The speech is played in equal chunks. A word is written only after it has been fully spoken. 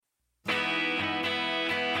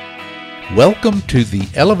Welcome to the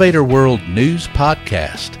Elevator World News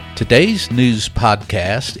Podcast. Today's news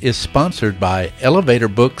podcast is sponsored by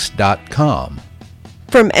ElevatorBooks.com.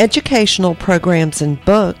 From educational programs and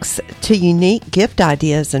books to unique gift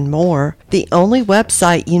ideas and more, the only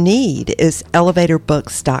website you need is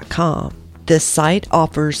ElevatorBooks.com. This site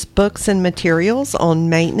offers books and materials on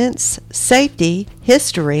maintenance, safety,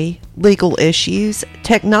 history, legal issues,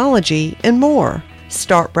 technology, and more.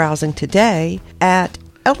 Start browsing today at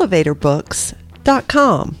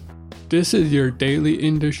ElevatorBooks.com. This is your daily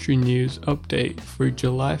industry news update for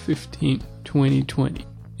July 15, 2020.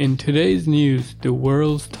 In today's news, the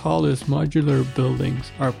world's tallest modular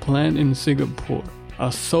buildings are planned in Singapore.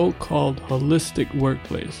 A so-called holistic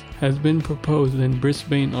workplace has been proposed in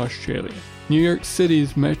Brisbane, Australia. New York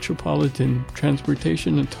City's Metropolitan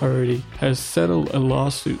Transportation Authority has settled a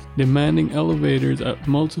lawsuit demanding elevators at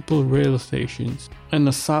multiple rail stations, and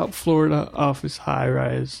the South Florida office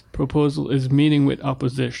high-rise proposal is meeting with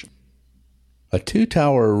opposition. A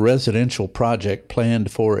two-tower residential project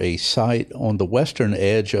planned for a site on the western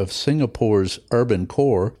edge of Singapore's urban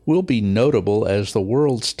core will be notable as the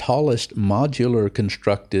world's tallest modular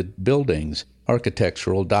constructed buildings,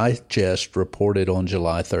 Architectural Digest reported on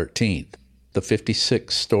July 13th. The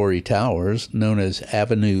 56-story towers, known as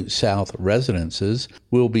Avenue South Residences,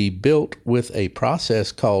 will be built with a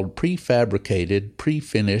process called prefabricated,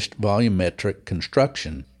 pre-finished volumetric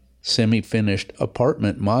construction. Semi-finished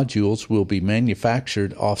apartment modules will be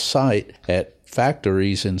manufactured off-site at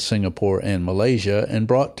factories in Singapore and Malaysia and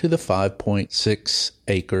brought to the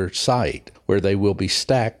 5.6-acre site, where they will be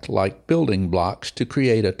stacked like building blocks to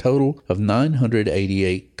create a total of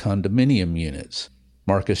 988 condominium units.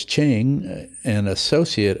 Marcus Cheng, an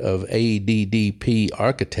associate of ADDP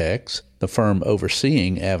Architects, the firm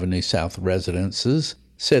overseeing Avenue South Residences,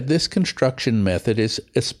 said this construction method is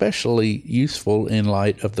especially useful in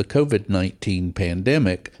light of the COVID-19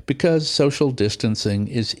 pandemic because social distancing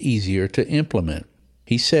is easier to implement.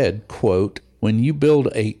 He said, quote, "When you build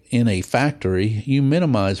in a factory, you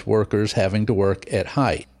minimize workers having to work at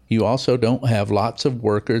height. You also don't have lots of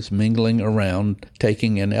workers mingling around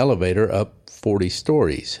taking an elevator up 40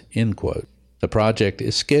 stories, end quote. The project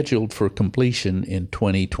is scheduled for completion in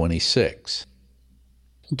 2026.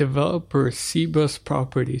 Developer Cbus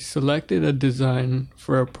Properties selected a design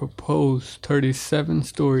for a proposed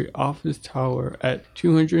 37-story office tower at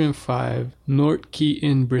 205 North Quay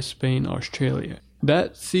in Brisbane, Australia.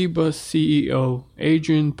 That Cbus CEO,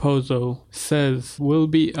 Adrian Pozzo, says will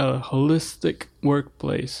be a holistic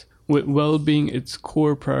workplace with well-being its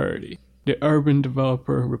core priority, the urban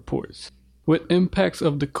developer reports. With impacts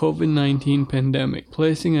of the COVID-19 pandemic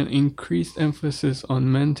placing an increased emphasis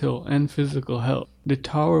on mental and physical health, the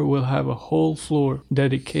tower will have a whole floor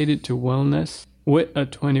dedicated to wellness, with a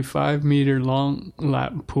 25-meter-long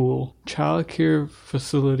lap pool, childcare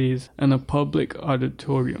facilities, and a public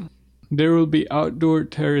auditorium. There will be outdoor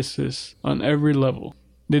terraces on every level.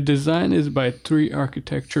 The design is by three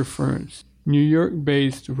architecture firms: New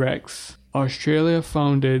York-based Rex,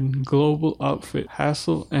 Australia-founded global outfit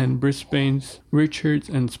Hassel, and Brisbane's Richards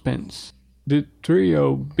and Spence. The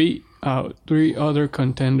trio beat out three other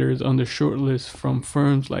contenders on the shortlist from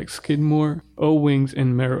firms like Skidmore, Owings,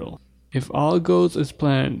 and Merrill. If all goes as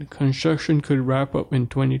planned, construction could wrap up in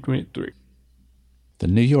 2023. The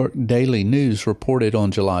New York Daily News reported on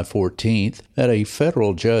July 14th that a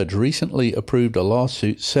federal judge recently approved a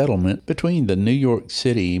lawsuit settlement between the New York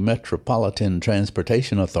City Metropolitan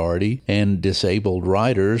Transportation Authority and disabled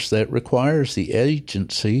riders that requires the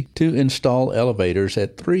agency to install elevators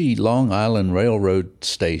at 3 Long Island Railroad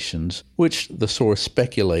stations, which the source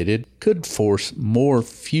speculated could force more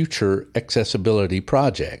future accessibility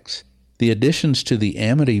projects. The additions to the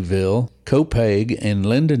Amityville, Copiague, and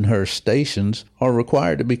Lindenhurst stations are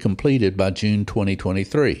required to be completed by June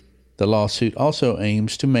 2023. The lawsuit also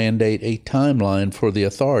aims to mandate a timeline for the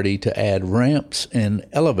authority to add ramps and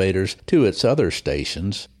elevators to its other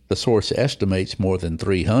stations. The source estimates more than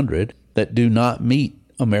 300 that do not meet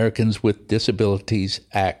Americans with Disabilities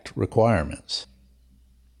Act requirements.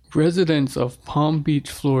 Residents of Palm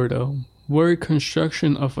Beach, Florida, worry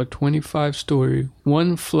construction of a 25-story,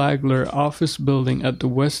 one-flagler office building at the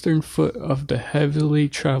western foot of the heavily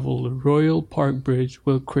traveled Royal Park Bridge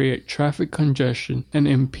will create traffic congestion and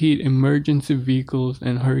impede emergency vehicles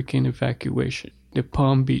and hurricane evacuation, the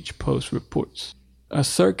Palm Beach Post reports. A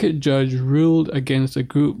circuit judge ruled against a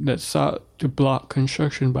group that sought to block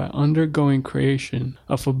construction by undergoing creation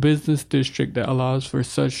of a business district that allows for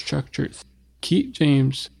such structures. Keith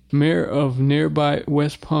James, mayor of nearby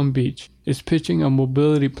West Palm Beach, is pitching a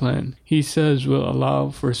mobility plan he says will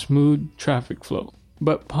allow for smooth traffic flow.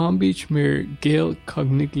 But Palm Beach Mayor Gail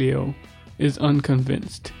Cogniglio is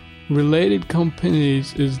unconvinced. Related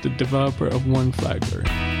Companies is the developer of One Flagger.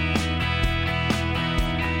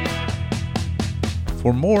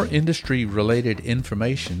 For more industry-related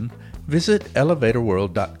information, visit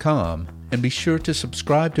elevatorworld.com and be sure to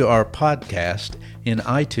subscribe to our podcast in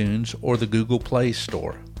iTunes or the Google Play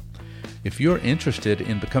Store. If you're interested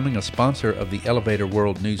in becoming a sponsor of the Elevator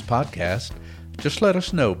World News Podcast, just let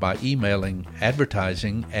us know by emailing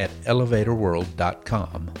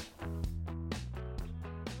advertising@elevatorworld.com.